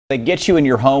They get you in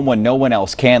your home when no one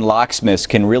else can. Locksmiths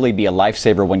can really be a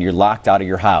lifesaver when you're locked out of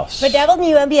your house. But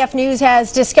WMBF News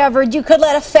has discovered you could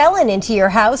let a felon into your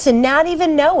house and not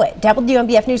even know it.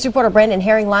 WMBF News reporter Brandon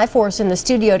Herring live for us in the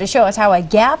studio to show us how a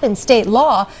gap in state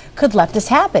law could let this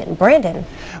happen. Brandon.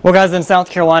 Well, guys, in South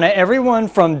Carolina, everyone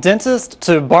from dentists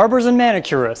to barbers and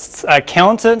manicurists,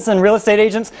 accountants and real estate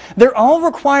agents, they're all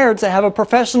required to have a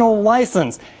professional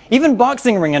license. Even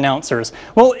boxing ring announcers.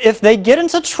 Well, if they get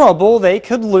into trouble, they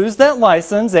could lose that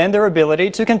license and their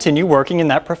ability to continue working in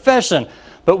that profession.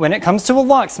 But when it comes to a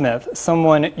locksmith,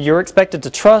 someone you're expected to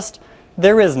trust,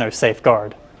 there is no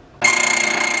safeguard.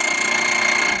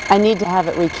 I need to have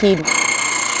it rekeyed.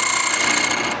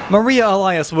 Maria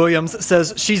Elias Williams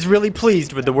says she's really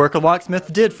pleased with the work a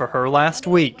locksmith did for her last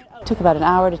week. It took about an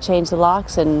hour to change the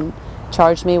locks and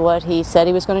charged me what he said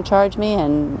he was going to charge me,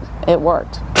 and it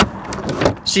worked.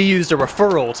 She used a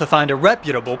referral to find a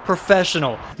reputable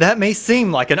professional. That may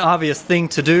seem like an obvious thing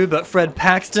to do, but Fred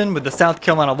Paxton with the South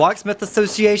Carolina Locksmith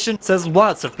Association says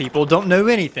lots of people don't know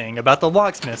anything about the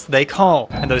locksmiths they call,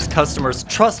 and those customers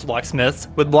trust locksmiths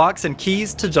with locks and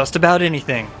keys to just about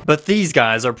anything. But these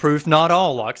guys are proof not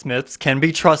all locksmiths can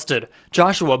be trusted.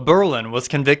 Joshua Berlin was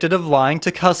convicted of lying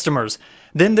to customers.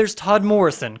 Then there's Todd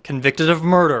Morrison, convicted of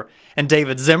murder, and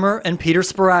David Zimmer and Peter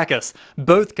Sparakis,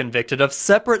 both convicted of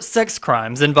separate sex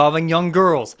crimes involving young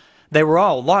girls. They were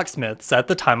all locksmiths at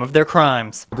the time of their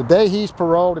crimes. The day he's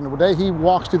paroled and the day he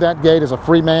walks through that gate as a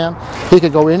free man, he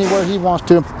can go anywhere he wants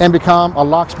to and become a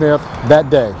locksmith that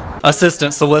day.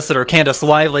 Assistant Solicitor Candace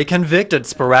Lively convicted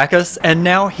Sparakis, and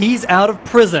now he's out of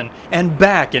prison and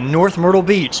back in North Myrtle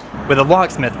Beach with a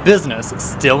locksmith business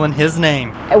still in his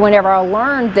name. Whenever I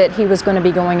learned that he was going to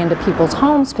be going into people's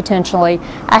homes potentially,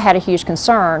 I had a huge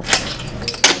concern.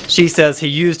 She says he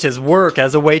used his work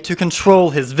as a way to control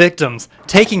his victims,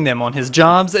 taking them on his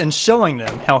jobs and showing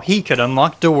them how he could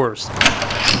unlock doors.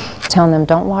 Telling them,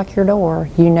 don't lock your door,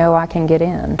 you know I can get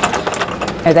in.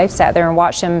 They've sat there and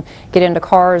watched him get into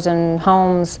cars and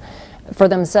homes for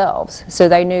themselves, so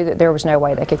they knew that there was no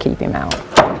way they could keep him out.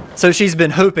 So she's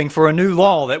been hoping for a new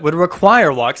law that would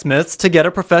require locksmiths to get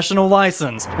a professional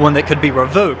license, one that could be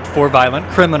revoked for violent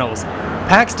criminals.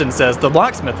 Paxton says the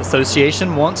Locksmith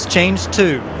Association wants change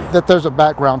too. That there's a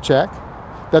background check,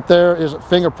 that there is a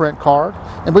fingerprint card,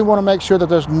 and we want to make sure that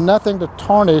there's nothing to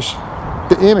tarnish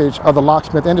the image of the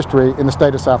locksmith industry in the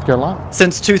state of South Carolina.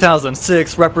 Since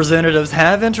 2006, representatives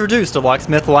have introduced a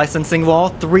locksmith licensing law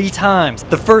 3 times.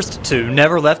 The first 2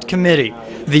 never left committee.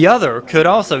 The other could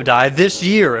also die this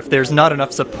year if there's not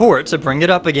enough support to bring it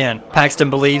up again. Paxton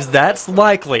believes that's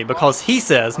likely because he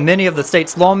says many of the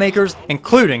state's lawmakers,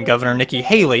 including Governor Nikki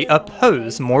Haley,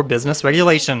 oppose more business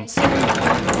regulations.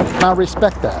 I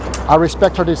respect that. I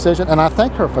respect her decision and I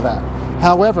thank her for that.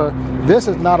 However, this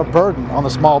is not a burden on the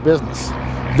small business.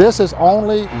 This is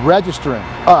only registering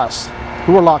us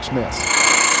who are locksmiths.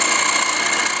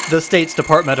 The state's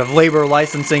Department of Labor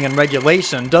Licensing and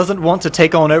Regulation doesn't want to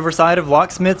take on oversight of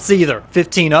locksmiths either.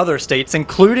 15 other states,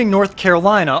 including North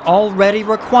Carolina, already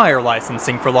require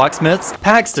licensing for locksmiths.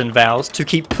 Paxton vows to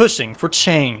keep pushing for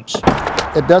change.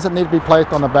 It doesn't need to be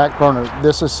placed on the back burner.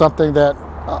 This is something that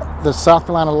the South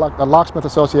Carolina Locksmith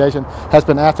Association has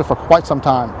been after for quite some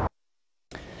time.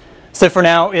 So for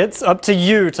now, it's up to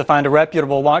you to find a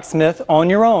reputable locksmith on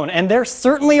your own. And there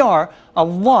certainly are a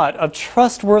lot of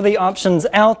trustworthy options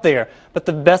out there. But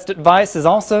the best advice is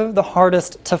also the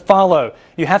hardest to follow.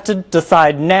 You have to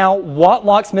decide now what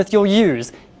locksmith you'll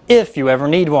use if you ever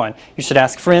need one. You should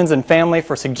ask friends and family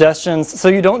for suggestions so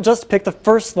you don't just pick the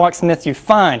first locksmith you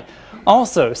find.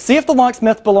 Also, see if the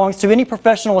locksmith belongs to any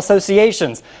professional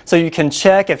associations so you can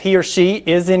check if he or she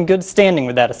is in good standing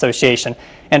with that association.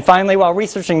 And finally, while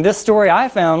researching this story, I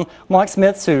found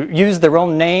locksmiths who use their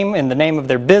own name in the name of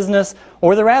their business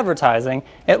or their advertising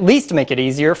at least make it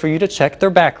easier for you to check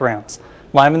their backgrounds.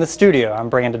 Live in the studio, I'm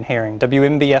Brandon Herring,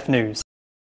 WMBF News.